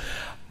wheel.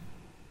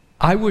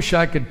 I wish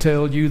I could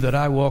tell you that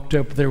I walked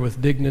up there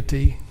with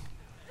dignity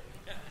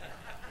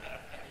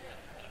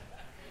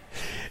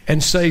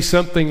and say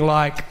something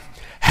like,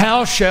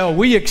 how shall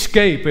we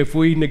escape if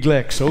we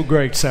neglect so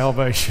great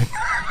salvation?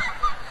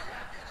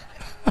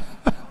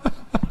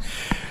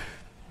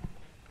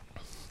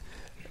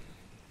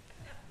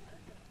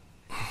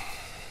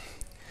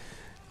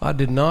 I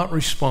did not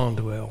respond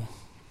well.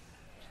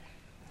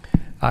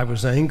 I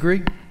was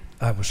angry.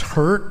 I was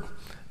hurt.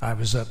 I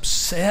was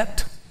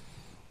upset.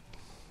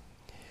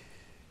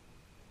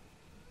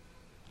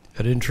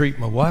 I didn't treat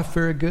my wife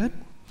very good.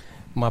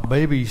 My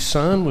baby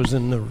son was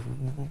in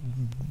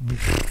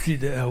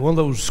one of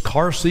those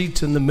car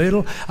seats in the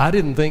middle. I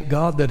didn't thank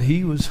God that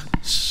he was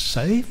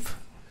safe.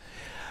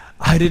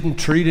 I didn't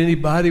treat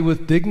anybody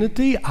with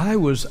dignity. I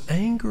was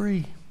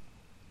angry.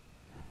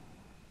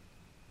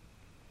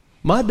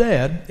 My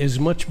dad is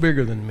much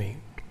bigger than me.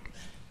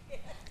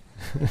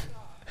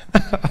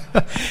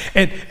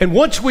 and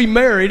once we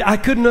married, I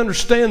couldn't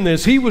understand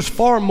this. He was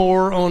far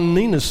more on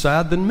Nina's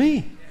side than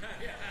me.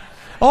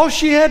 All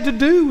she had to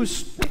do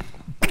was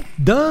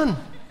done.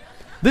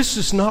 This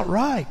is not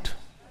right.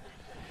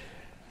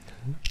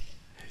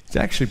 It's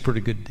actually a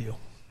pretty good deal.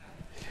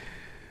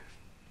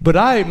 But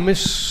I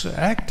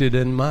misacted,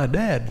 and my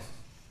dad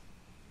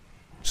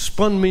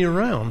spun me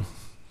around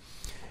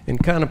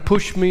and kind of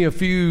pushed me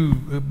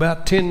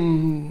about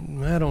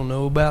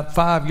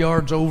 5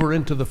 yards over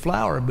into the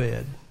flower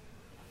bed.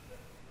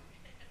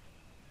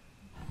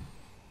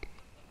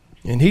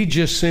 And he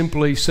just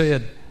simply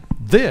said,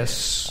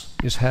 this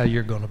is how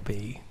you're going to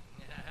be.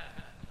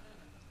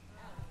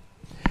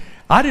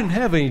 I didn't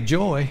have any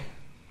joy.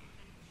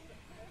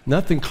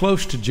 Nothing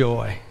close to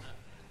joy.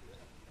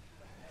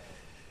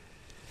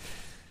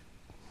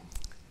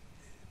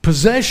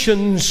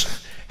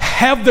 Possessions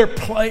have their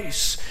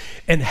place,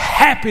 and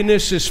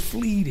happiness is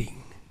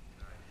fleeting.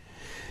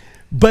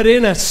 But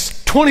in a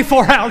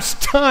 24 hours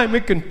time,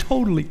 it can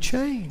totally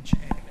change.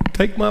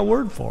 Take my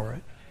word for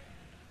it.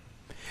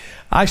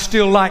 I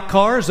still like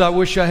cars. I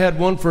wish I had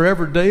one for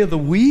every day of the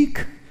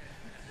week.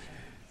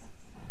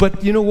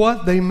 But you know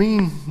what? They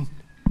mean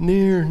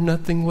near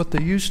nothing what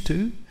they used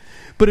to.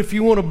 But if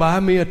you want to buy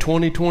me a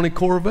 2020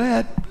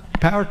 Corvette,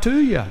 power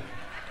to you.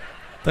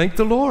 Thank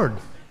the Lord.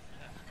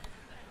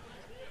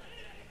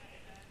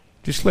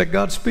 Just let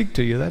God speak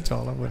to you. That's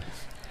all I would.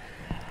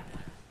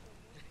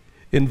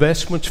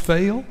 Investments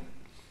fail.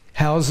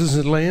 Houses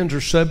and lands are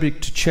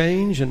subject to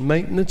change and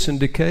maintenance and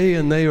decay,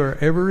 and they are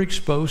ever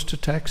exposed to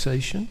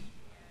taxation.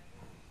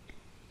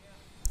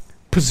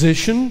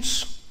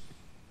 Positions.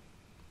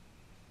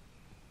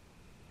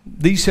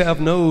 These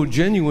have no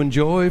genuine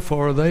joy,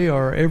 for they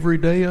are every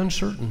day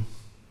uncertain.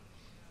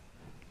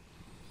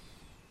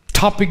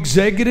 Top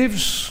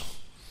executives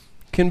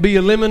can be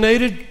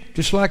eliminated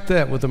just like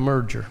that with a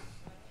merger.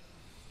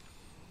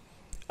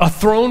 A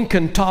throne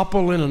can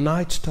topple in a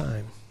night's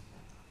time.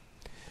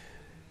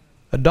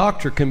 A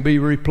doctor can be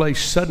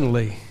replaced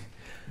suddenly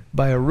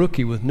by a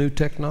rookie with new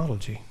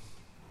technology.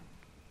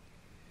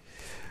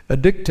 A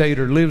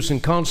dictator lives in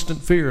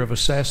constant fear of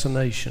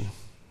assassination.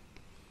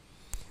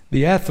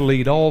 The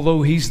athlete,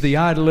 although he's the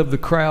idol of the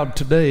crowd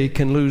today,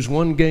 can lose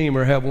one game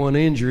or have one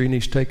injury and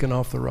he's taken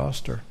off the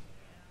roster.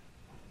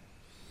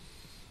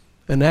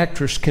 An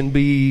actress can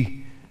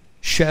be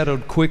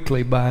shadowed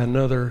quickly by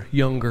another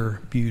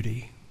younger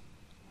beauty.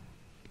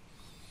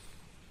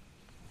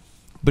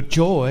 But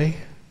joy,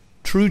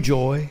 true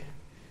joy,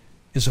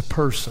 is a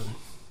person,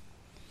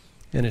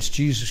 and it's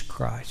Jesus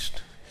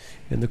Christ.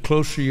 And the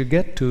closer you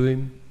get to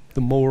Him,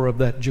 the more of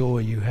that joy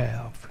you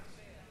have.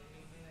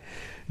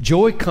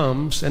 Joy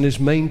comes and is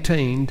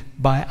maintained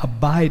by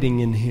abiding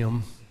in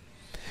Him,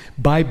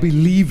 by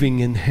believing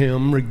in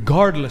Him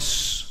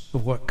regardless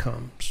of what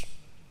comes,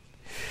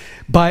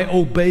 by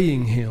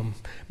obeying Him,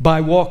 by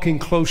walking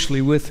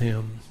closely with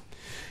Him.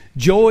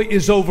 Joy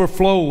is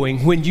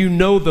overflowing when you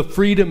know the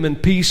freedom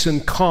and peace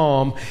and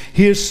calm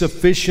His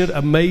sufficient,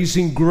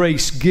 amazing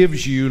grace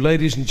gives you.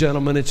 Ladies and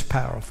gentlemen, it's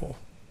powerful.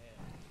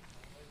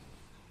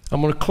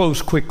 I'm going to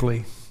close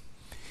quickly.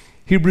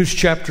 Hebrews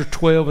chapter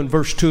 12 and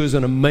verse 2 is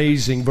an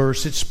amazing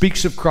verse. It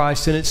speaks of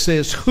Christ and it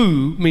says,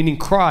 who, meaning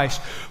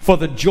Christ, for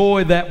the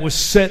joy that was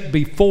set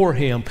before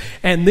Him.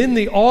 And then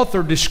the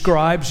author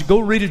describes, go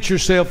read it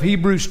yourself,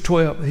 Hebrews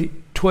 12.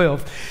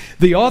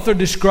 The author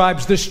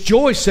describes this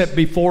joy set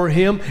before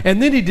Him,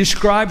 and then he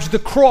describes the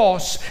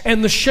cross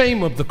and the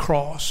shame of the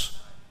cross.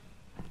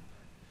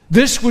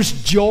 This was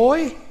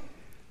joy.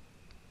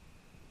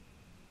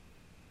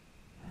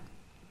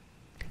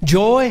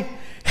 Joy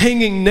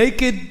hanging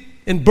naked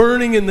and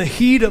burning in the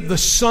heat of the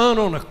sun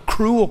on a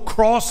cruel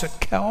cross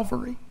at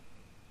Calvary.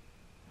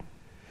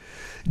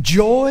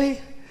 Joy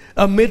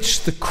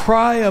amidst the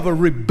cry of a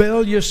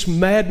rebellious,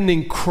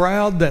 maddening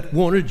crowd that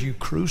wanted you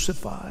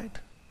crucified.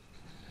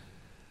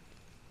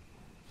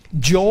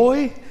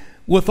 Joy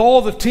with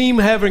all the team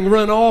having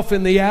run off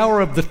in the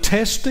hour of the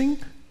testing.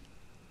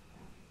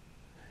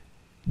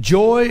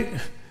 Joy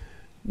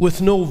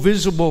with no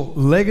visible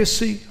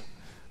legacy,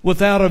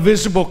 without a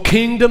visible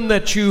kingdom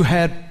that you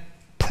had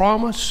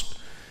promised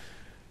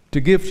to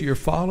give to your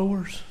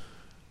followers.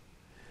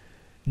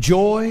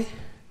 Joy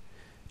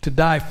to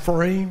die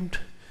framed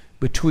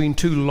between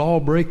two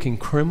law-breaking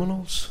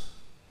criminals.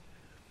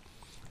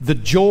 The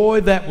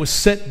joy that was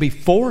set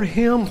before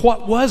Him,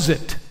 what was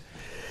it?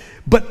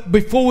 But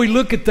before we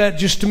look at that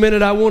just a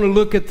minute, I want to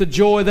look at the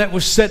joy that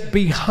was set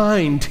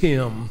behind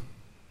Him.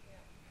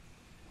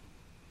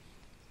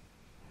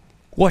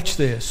 Watch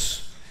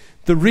this.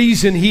 The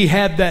reason He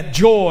had that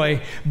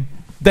joy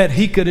that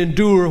He could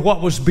endure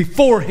what was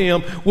before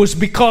Him was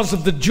because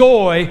of the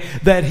joy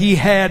that He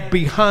had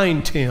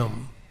behind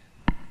Him.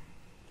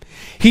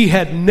 He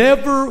had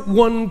never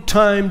one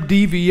time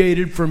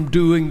deviated from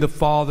doing the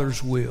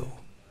Father's will.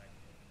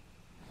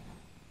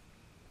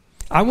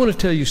 I want to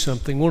tell you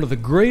something. One of the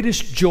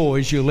greatest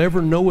joys you'll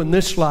ever know in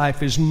this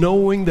life is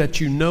knowing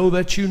that you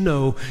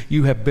know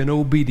you have been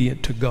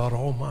obedient to God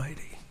Almighty.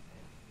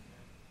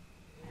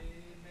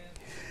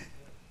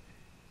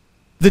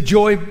 The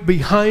joy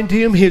behind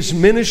Him, His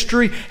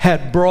ministry,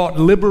 had brought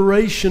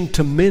liberation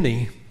to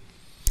many.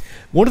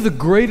 One of the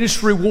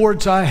greatest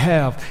rewards I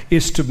have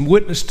is to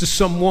witness to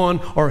someone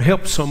or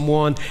help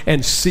someone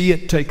and see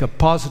it take a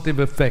positive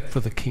effect for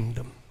the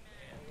kingdom.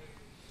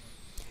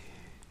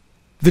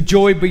 The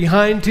joy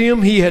behind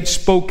Him, He had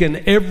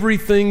spoken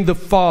everything the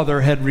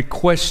Father had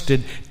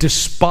requested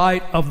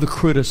despite of the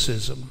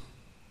criticism.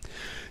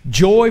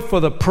 Joy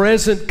for the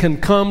present can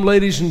come,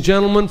 ladies and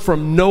gentlemen,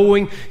 from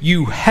knowing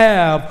you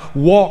have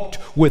walked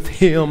with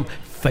Him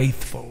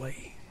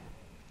faithfully.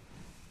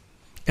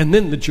 And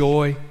then the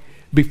joy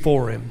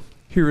before Him.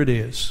 Here it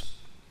is.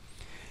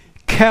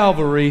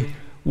 Calvary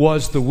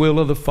was the will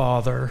of the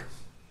Father,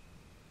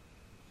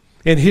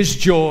 and His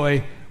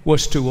joy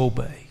was to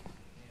obey.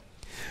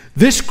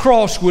 This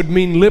cross would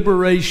mean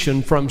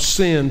liberation from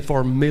sin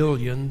for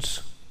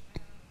millions.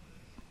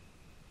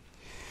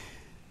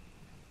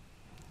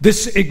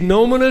 This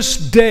ignominious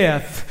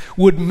death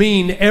would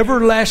mean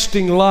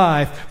everlasting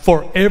life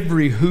for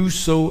every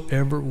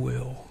whosoever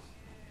will.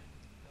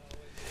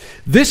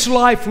 This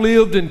life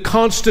lived in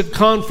constant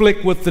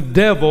conflict with the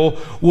devil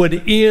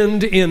would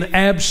end in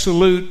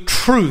absolute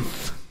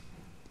truth.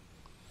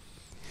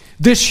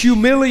 This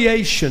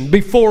humiliation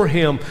before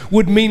him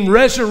would mean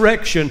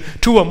resurrection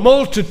to a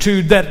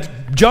multitude that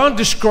John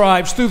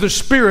describes through the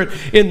Spirit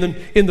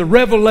in the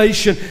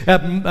Revelation,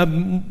 a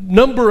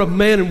number of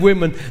men and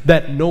women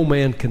that no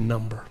man can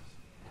number.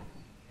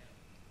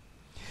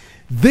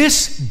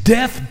 This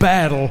death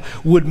battle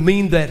would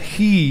mean that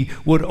he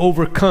would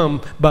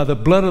overcome by the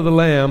blood of the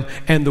Lamb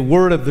and the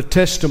word of the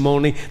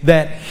testimony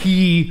that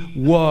he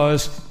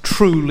was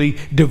truly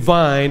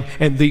divine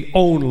and the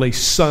only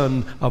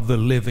Son of the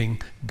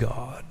living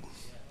God.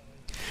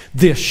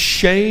 This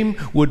shame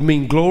would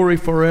mean glory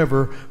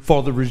forever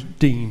for the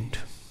redeemed.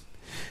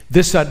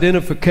 This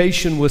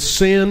identification with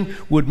sin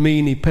would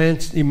mean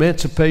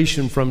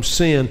emancipation from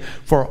sin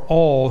for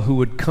all who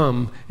would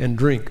come and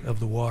drink of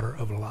the water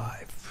of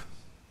life.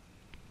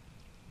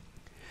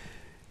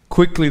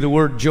 Quickly, the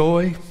word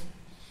joy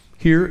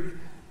here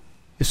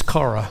is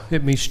chara.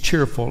 It means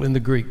cheerful in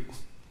the Greek.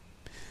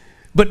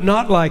 But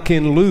not like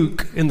in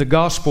Luke in the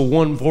Gospel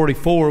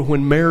 1:44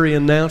 when Mary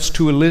announced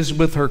to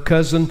Elizabeth, her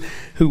cousin,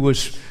 who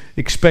was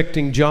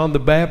expecting John the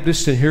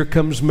Baptist, and here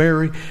comes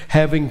Mary,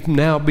 having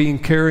now been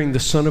carrying the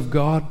Son of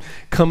God,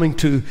 coming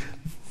to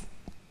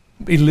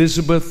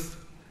Elizabeth.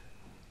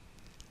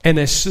 And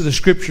as the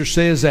Scripture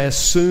says, as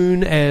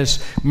soon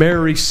as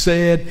Mary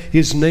said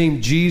his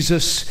name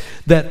Jesus,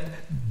 that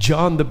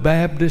John the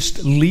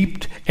Baptist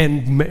leaped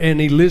and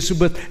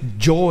Elizabeth,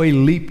 joy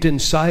leaped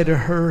inside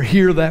of her.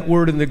 Here that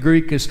word in the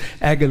Greek is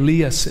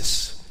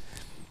agaliasis.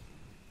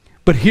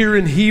 But here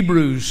in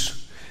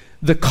Hebrews,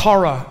 the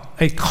chara,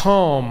 a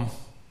calm,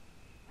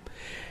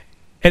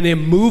 an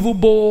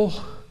immovable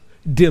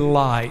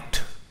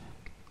delight.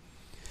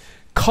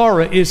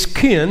 Chara is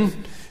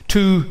kin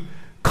to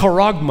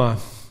charagma.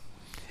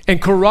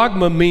 And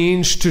charagma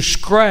means to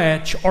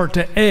scratch or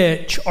to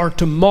etch or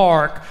to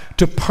mark,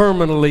 to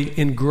permanently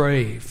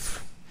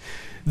engrave.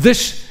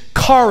 This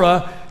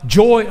chara,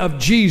 joy of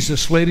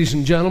Jesus, ladies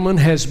and gentlemen,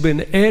 has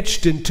been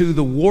etched into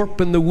the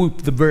warp and the woof,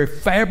 the very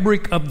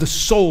fabric of the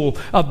soul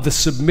of the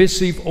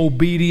submissive,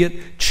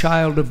 obedient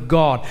child of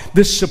God.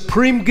 This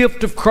supreme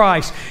gift of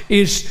Christ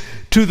is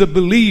to the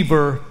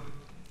believer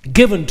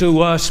given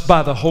to us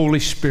by the Holy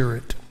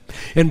Spirit.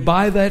 And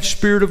by that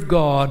Spirit of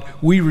God,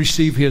 we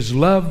receive His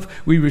love,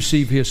 we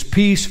receive His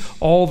peace,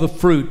 all the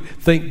fruit.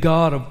 Thank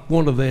God, of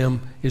one of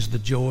them is the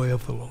joy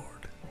of the Lord.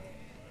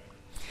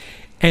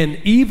 And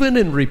even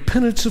in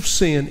repentance of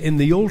sin in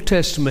the Old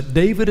Testament,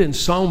 David in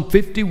Psalm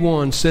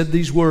 51 said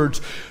these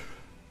words,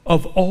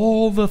 of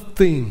all the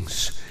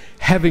things,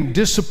 having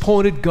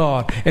disappointed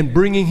God and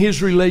bringing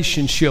his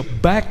relationship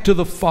back to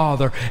the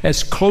Father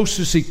as close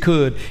as he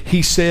could,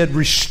 he said,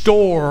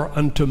 restore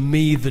unto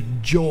me the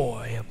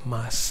joy of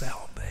my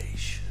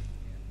salvation.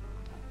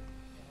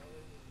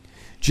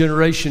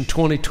 Generation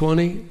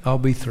 2020, I'll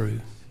be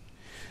through.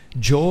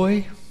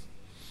 Joy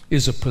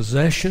is a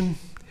possession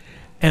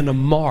and a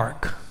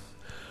mark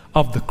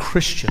of the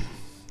Christian.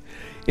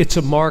 It's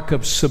a mark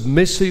of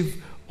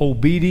submissive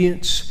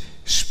obedience,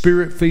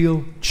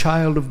 Spirit-filled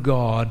child of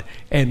God,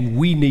 and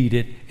we need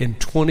it in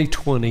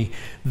 2020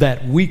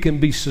 that we can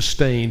be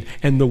sustained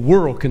and the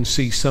world can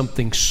see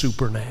something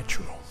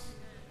supernatural.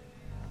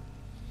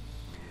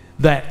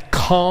 That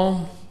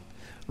calm,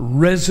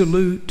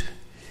 resolute,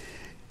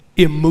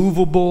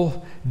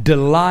 immovable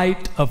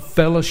delight of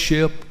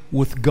fellowship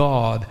with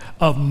God,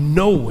 of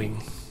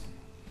knowing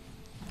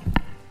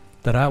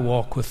that I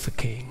walk with the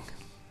King.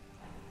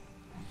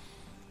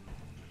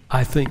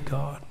 I thank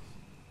God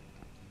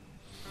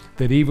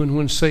that even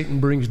when Satan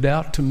brings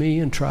doubt to me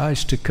and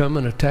tries to come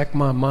and attack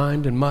my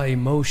mind and my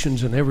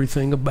emotions and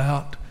everything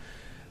about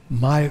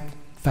my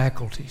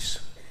faculties,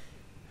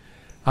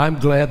 I'm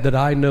glad that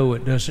I know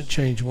it doesn't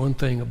change one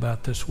thing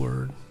about this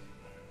word.